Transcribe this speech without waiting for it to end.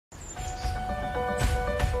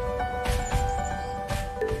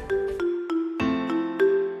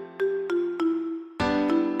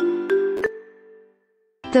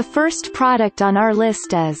The first product on our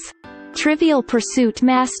list is Trivial Pursuit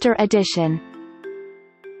Master Edition.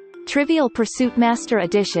 Trivial Pursuit Master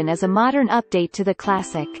Edition is a modern update to the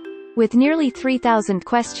classic. With nearly 3,000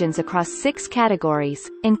 questions across 6 categories,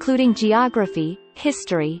 including geography,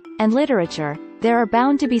 history, and literature, there are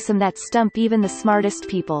bound to be some that stump even the smartest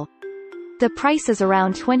people. The price is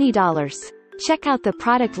around $20. Check out the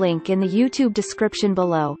product link in the YouTube description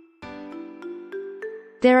below.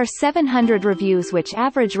 There are 700 reviews which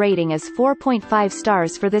average rating is 4.5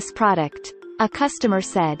 stars for this product. A customer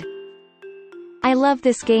said, "I love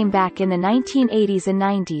this game back in the 1980s and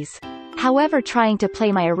 90s. However, trying to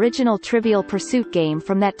play my original Trivial Pursuit game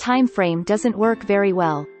from that time frame doesn't work very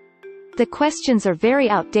well. The questions are very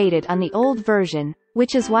outdated on the old version,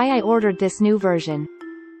 which is why I ordered this new version.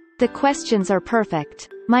 The questions are perfect.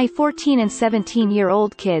 My 14 and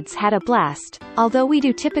 17-year-old kids had a blast, although we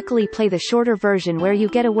do typically play the shorter version where you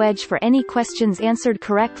get a wedge for any questions answered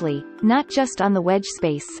correctly, not just on the wedge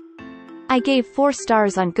space. I gave 4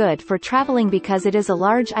 stars on good for traveling because it is a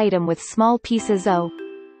large item with small pieces.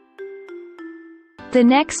 The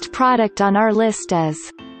next product on our list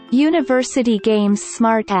is University Games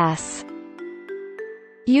Smartass.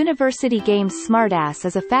 University Games Smartass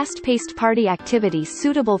is a fast-paced party activity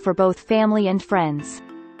suitable for both family and friends.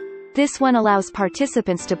 This one allows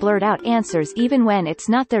participants to blurt out answers even when it's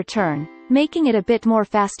not their turn, making it a bit more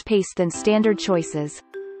fast-paced than standard choices.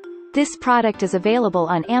 This product is available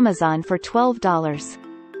on Amazon for $12.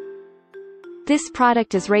 This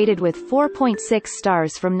product is rated with 4.6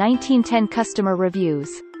 stars from 1910 customer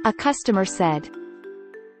reviews. A customer said,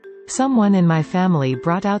 "Someone in my family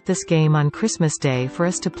brought out this game on Christmas Day for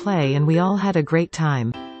us to play and we all had a great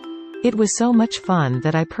time. It was so much fun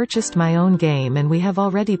that I purchased my own game and we have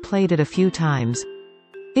already played it a few times.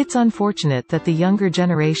 It's unfortunate that the younger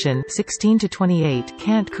generation, 16 to 28,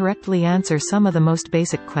 can't correctly answer some of the most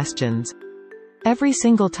basic questions. Every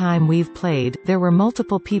single time we've played, there were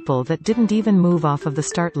multiple people that didn't even move off of the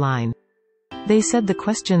start line. They said the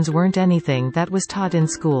questions weren't anything that was taught in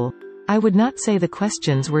school. I would not say the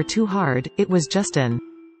questions were too hard, it was just an..."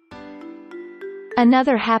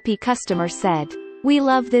 Another happy customer said, "We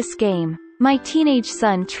love this game. My teenage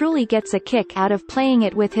son truly gets a kick out of playing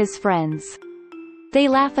it with his friends. They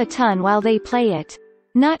laugh a ton while they play it.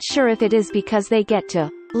 Not sure if it is because they get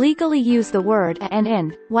to legally use the word a and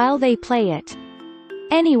in while they play it.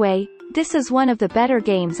 Anyway, this is one of the better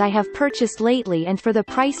games I have purchased lately, and for the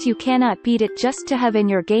price you cannot beat it just to have in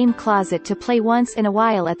your game closet to play once in a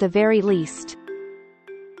while at the very least."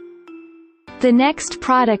 The next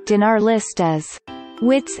product in our list is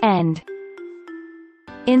Wits End.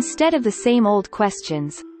 Instead of the same old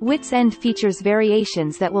questions, Wits End features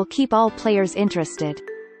variations that will keep all players interested.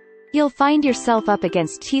 You'll find yourself up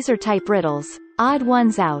against teaser-type riddles, odd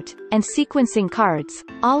ones out, and sequencing cards,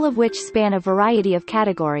 all of which span a variety of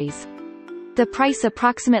categories. The price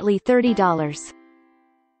approximately $30.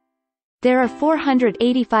 There are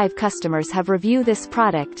 485 customers have reviewed this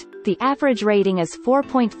product. The average rating is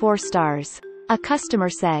 4.4 stars. A customer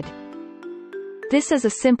said, "This is a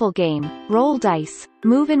simple game. Roll dice,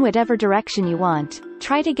 move in whatever direction you want,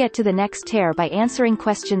 try to get to the next tier by answering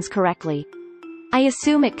questions correctly. I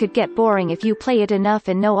assume it could get boring if you play it enough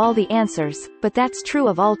and know all the answers, but that's true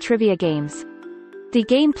of all trivia games. The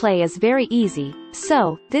gameplay is very easy,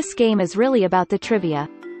 so this game is really about the trivia.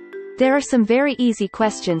 There are some very easy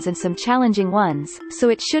questions and some challenging ones, so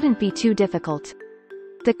it shouldn't be too difficult.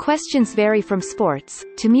 The questions vary from sports,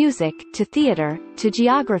 to music, to theater, to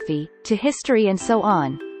geography, to history and so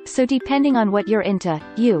on, so depending on what you're into,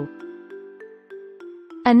 you..."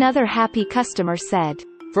 Another happy customer said,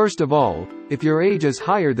 "First of all, if your age is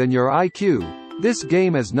higher than your IQ, this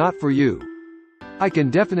game is not for you. I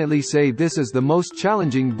can definitely say this is the most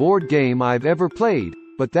challenging board game I've ever played,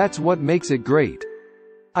 but that's what makes it great.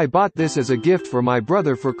 I bought this as a gift for my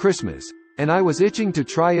brother for Christmas, and I was itching to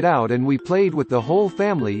try it out, and we played with the whole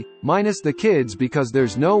family, minus the kids, because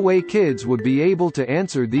there's no way kids would be able to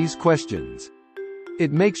answer these questions.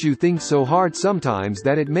 It makes you think so hard sometimes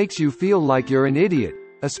that it makes you feel like you're an idiot,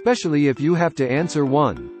 especially if you have to answer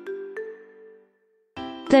one."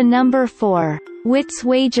 The number 4. Wits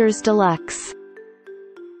Wagers Deluxe.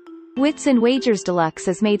 Wits and Wagers Deluxe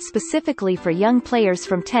is made specifically for young players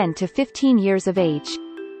from 10 to 15 years of age.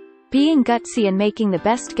 Being gutsy and making the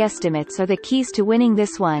best guesstimates are the keys to winning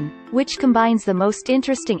this one, which combines the most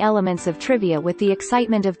interesting elements of trivia with the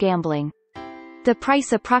excitement of gambling. The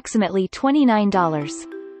price approximately $29.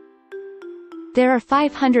 There are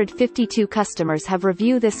 552 customers have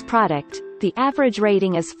reviewed this product. The average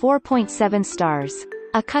rating is 4.7 stars.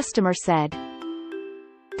 A customer said,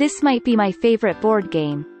 This might be my favorite board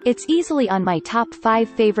game. It's easily on my top 5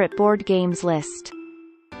 favorite board games list.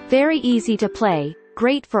 Very easy to play,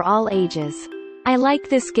 great for all ages. I like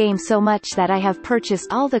this game so much that I have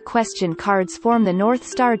purchased all the question cards from the North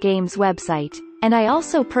Star Games website, and I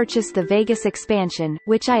also purchased the Vegas expansion,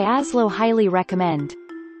 which I also highly recommend.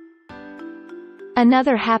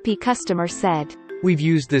 Another happy customer said, We've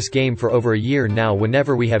used this game for over a year now.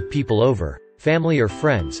 Whenever we have people over, family or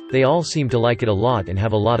friends, they all seem to like it a lot and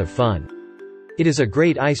have a lot of fun. It is a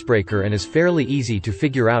great icebreaker and is fairly easy to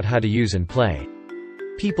figure out how to use and play.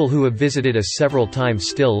 People who have visited us several times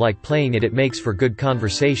still like playing it. It makes for good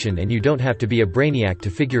conversation and you don't have to be a brainiac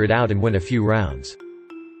to figure it out and win a few rounds.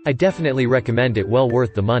 I definitely recommend it, well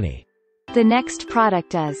worth the money. The next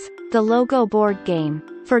product is the Logo board game.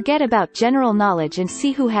 Forget about general knowledge and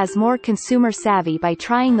see who has more consumer savvy by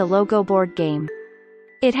trying the Logo board game.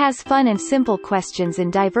 It has fun and simple questions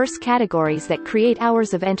in diverse categories that create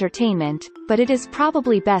hours of entertainment, but it is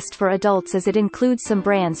probably best for adults as it includes some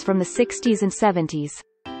brands from the 60s and 70s.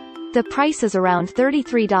 The price is around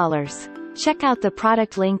 $33. Check out the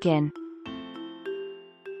product link in.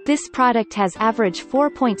 This product has average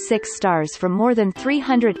 4.6 stars from more than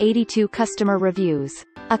 382 customer reviews.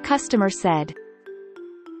 A customer said,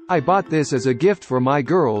 I bought this as a gift for my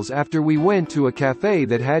girls after we went to a cafe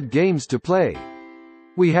that had games to play.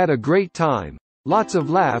 We had a great time, lots of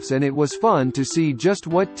laughs, and it was fun to see just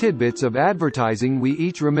what tidbits of advertising we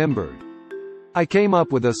each remembered. I came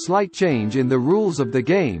up with a slight change in the rules of the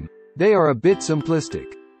game. They are a bit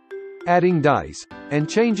simplistic. Adding dice, and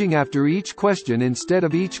changing after each question instead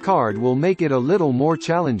of each card will make it a little more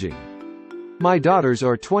challenging. My daughters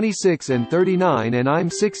are 26 and 39 and I'm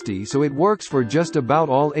 60, so it works for just about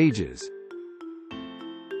all ages.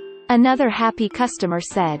 Another happy customer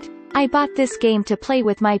said, I bought this game to play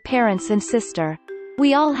with my parents and sister.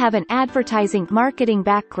 We all have an advertising marketing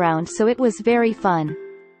background, so it was very fun.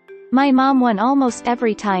 My mom won almost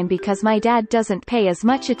every time because my dad doesn't pay as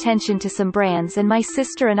much attention to some brands and my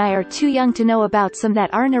sister and I are too young to know about some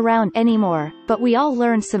that aren't around anymore, but we all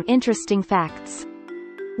learned some interesting facts.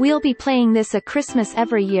 We'll be playing this at Christmas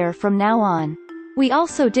every year from now on. We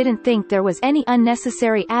also didn't think there was any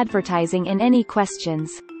unnecessary advertising in any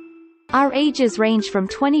questions. Our ages range from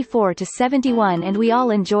 24 to 71 and we all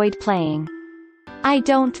enjoyed playing. I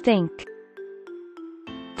don't think.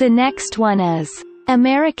 The next one is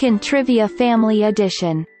American Trivia Family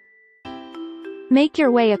Edition. Make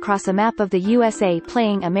your way across a map of the USA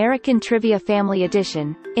playing American Trivia Family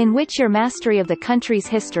Edition, in which your mastery of the country's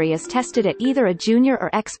history is tested at either a junior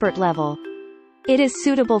or expert level. It is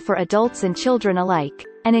suitable for adults and children alike,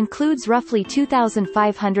 and includes roughly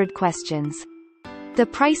 2,500 questions. The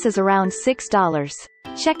price is around $6.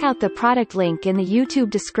 Check out the product link in the YouTube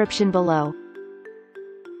description below.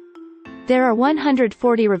 There are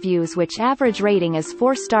 140 reviews which average rating is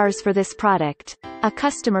 4 stars for this product. A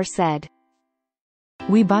customer said,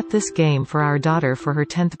 We bought this game for our daughter for her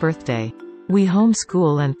 10th birthday. We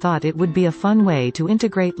homeschool and thought it would be a fun way to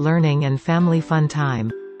integrate learning and family fun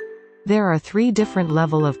time. There are 3 different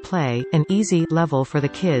level of play, an easy level for the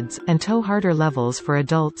kids, and 2 harder levels for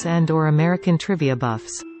adults and/or American trivia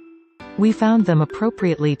buffs. We found them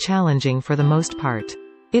appropriately challenging for the most part.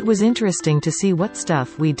 It was interesting to see what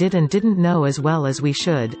stuff we did and didn't know as well as we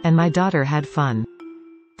should, and my daughter had fun.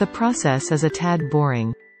 The process is a tad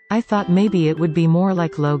boring. I thought maybe it would be more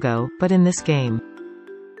like Logo, but in this game.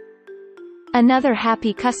 Another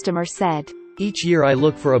happy customer said, Each year I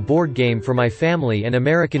look for a board game for my family and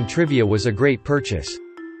American Trivia was a great purchase.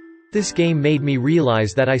 This game made me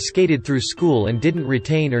realize that I skated through school and didn't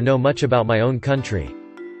retain or know much about my own country.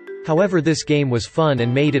 However, this game was fun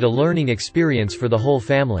and made it a learning experience for the whole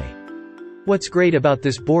family. What's great about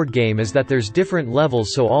this board game is that there's different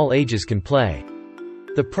levels so all ages can play.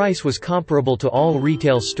 The price was comparable to all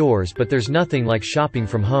retail stores, but there's nothing like shopping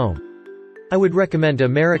from home. I would recommend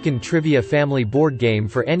American Trivia Family Board Game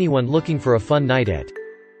for anyone looking for a fun night at.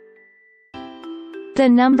 The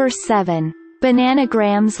number 7.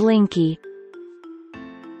 Bananagrams Linkee.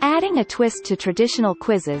 Adding a twist to traditional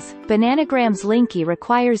quizzes, Bananagrams Linkee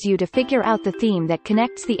requires you to figure out the theme that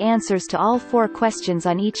connects the answers to all 4 questions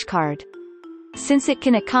on each card. Since it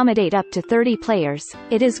can accommodate up to 30 players,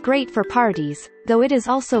 it is great for parties, though it is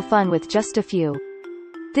also fun with just a few.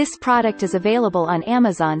 This product is available on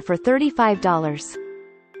Amazon for $35.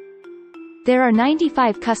 There are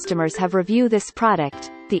 95 customers have reviewed this product.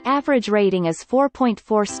 The average rating is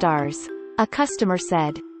 4.4 stars. A customer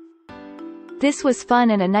said, This was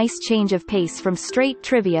fun and a nice change of pace from straight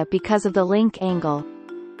trivia because of the link angle.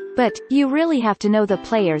 But, you really have to know the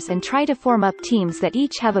players and try to form up teams that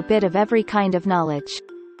each have a bit of every kind of knowledge.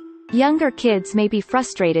 Younger kids may be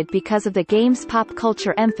frustrated because of the game's pop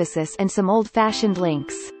culture emphasis and some old-fashioned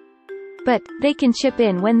links. But, they can chip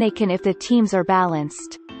in when they can if the teams are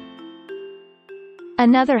balanced.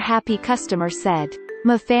 Another happy customer said,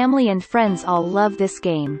 "My family and friends all love this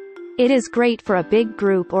game. It is great for a big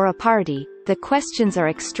group or a party. The questions are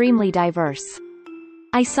extremely diverse.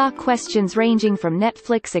 I saw questions ranging from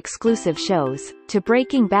Netflix-exclusive shows, to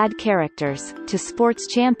Breaking Bad characters, to sports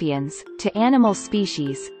champions, to animal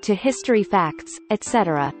species, to history facts,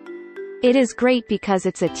 etc. It is great because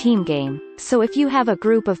it's a team game, so if you have a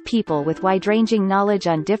group of people with wide-ranging knowledge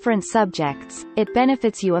on different subjects, it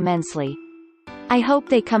benefits you immensely. I hope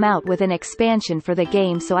they come out with an expansion for the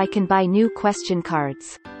game so I can buy new question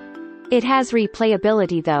cards. It has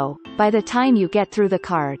replayability though, by the time you get through the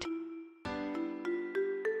card."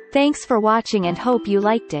 Thanks for watching and hope you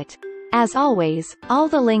liked it. As always, all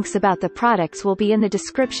the links about the products will be in the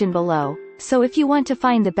description below, so if you want to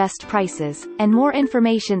find the best prices, and more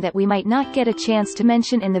information that we might not get a chance to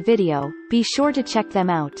mention in the video, be sure to check them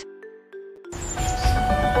out.